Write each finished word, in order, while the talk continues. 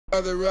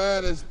The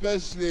ride,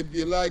 especially if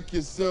you like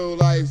your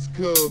soul ice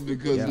cold,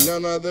 because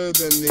none other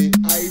than the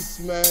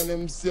Iceman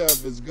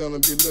himself is gonna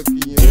be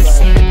looking you this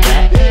like and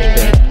that, and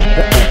then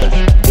the other.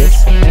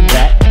 This and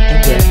that,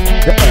 and then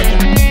the other.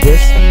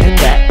 This and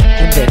that,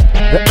 and then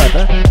the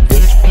other.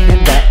 This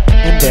and that,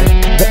 and then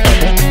the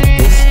other.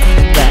 This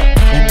and that,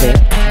 and then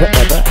the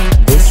other.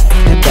 This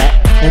and that,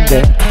 and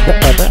then the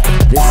other.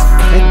 This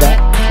and that,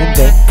 and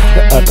then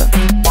the other.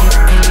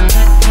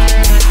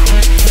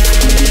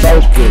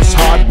 Focus,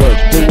 hard work,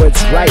 do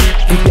what's right.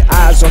 Keep your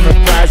eyes on the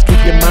prize, keep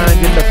your mind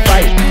in the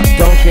fight.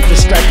 Don't get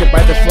distracted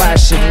by the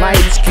flashing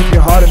lights. Keep your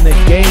heart in the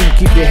game,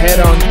 keep your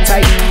head on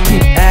tight.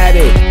 Keep at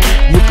it,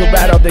 you can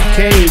rattle the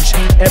cage.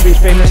 Every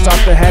famous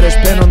author had his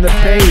pen on the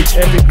page.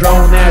 Every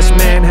grown-ass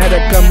man had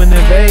a coming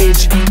of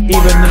age.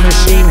 Even the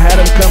machine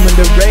had him coming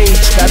to rage.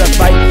 Gotta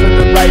fight for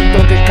the right,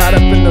 don't get caught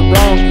up in the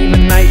wrong.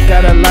 Even night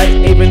got a light,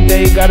 even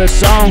day got a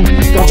song.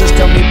 Don't just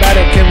tell me about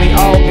it, can we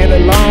all get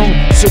along?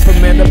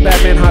 Superman the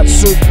Batman, hot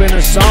soup in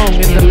a song.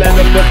 In the land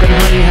of milk and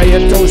honey, how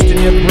you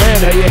toasting your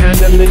bread, how you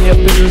handling your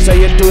business, how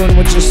you doing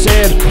what you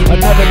said.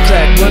 Another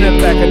track,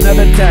 running back,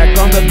 another tack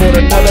on the board,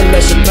 another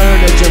lesson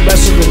learned as you're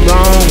wrestling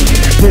wrong.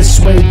 This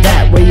way,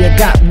 that way, you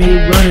got me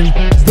running.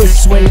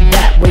 This way,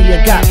 that way,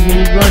 you got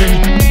me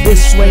running.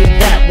 This way,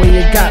 that way,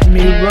 you got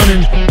me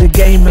running. The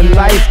game of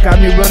life got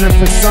me running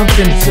for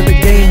something. To the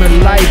game of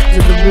life, to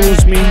the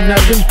rules mean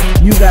nothing.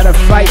 You gotta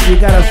fight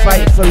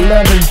for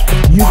loving.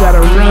 You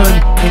gotta run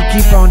and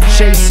keep on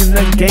chasing.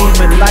 The game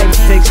of life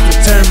takes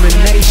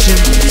determination.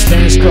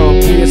 Stand strong,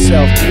 be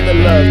yourself, be the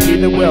love, be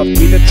the wealth,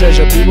 be the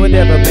treasure, be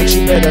whatever makes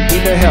you better, be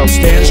the health.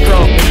 Stand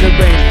strong in the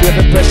rain, feel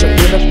the pressure,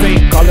 feel the pain.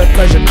 Call it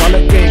pleasure, call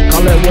it gain,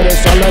 call it what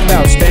it's all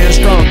about. Stand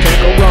strong, can't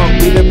go wrong.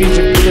 Be the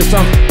music, be the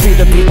song, be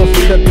the people,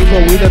 we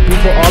the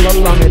people all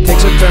along. It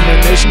takes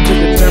determination to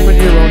determine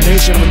your own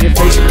nation. When you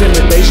face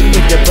intimidation,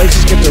 get your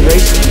places, get the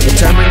race.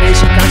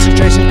 Determination,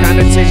 concentration,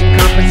 condensation,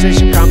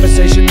 compensation,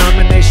 conversation,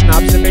 nomination,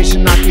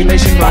 observation,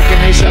 inoculation, rocket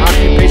nation,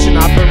 occupation,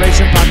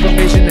 operation,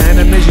 proclamation,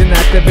 animation,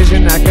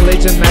 activision,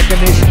 accolades and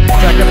machination,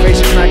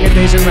 trackifation,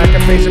 machination,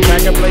 rackifation,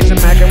 macapation,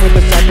 mackin with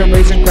the sack of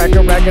racing,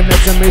 cracker ragging,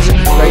 that's amazing.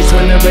 Race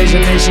when the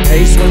Asian nation,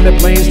 ace when the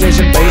plane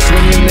station, base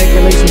when you're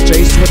nicolation,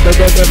 chase with the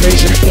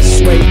reservation.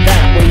 This way,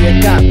 that way,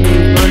 you got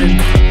me running.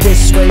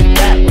 This way,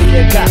 that way,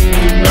 you got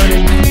me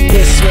running.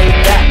 This way,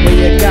 that way,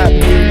 you got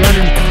me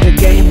running. The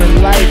game of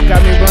life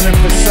got me running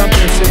for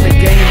something. So the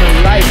game of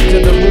life,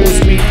 till the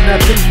rules mean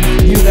nothing.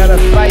 You gotta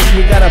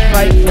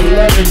fight for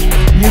loving.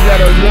 You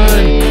gotta run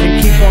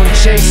and keep on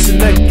chasing.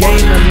 The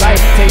game of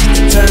life takes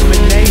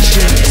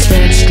determination.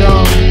 Stand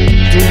strong,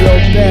 do your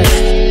best,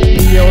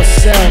 be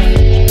yourself,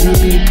 you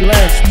be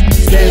blessed.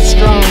 Stand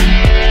strong,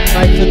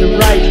 fight for the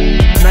right.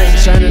 Night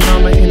shining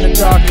armor in the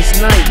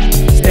darkest night.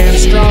 Stand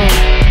strong,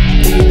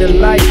 be the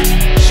light,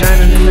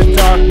 shining in the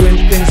dark when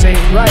things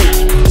ain't right.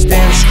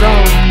 Stand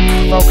strong,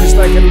 focus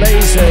like a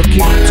laser,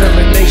 keep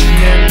determination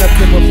and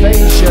nothing will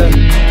phase ya.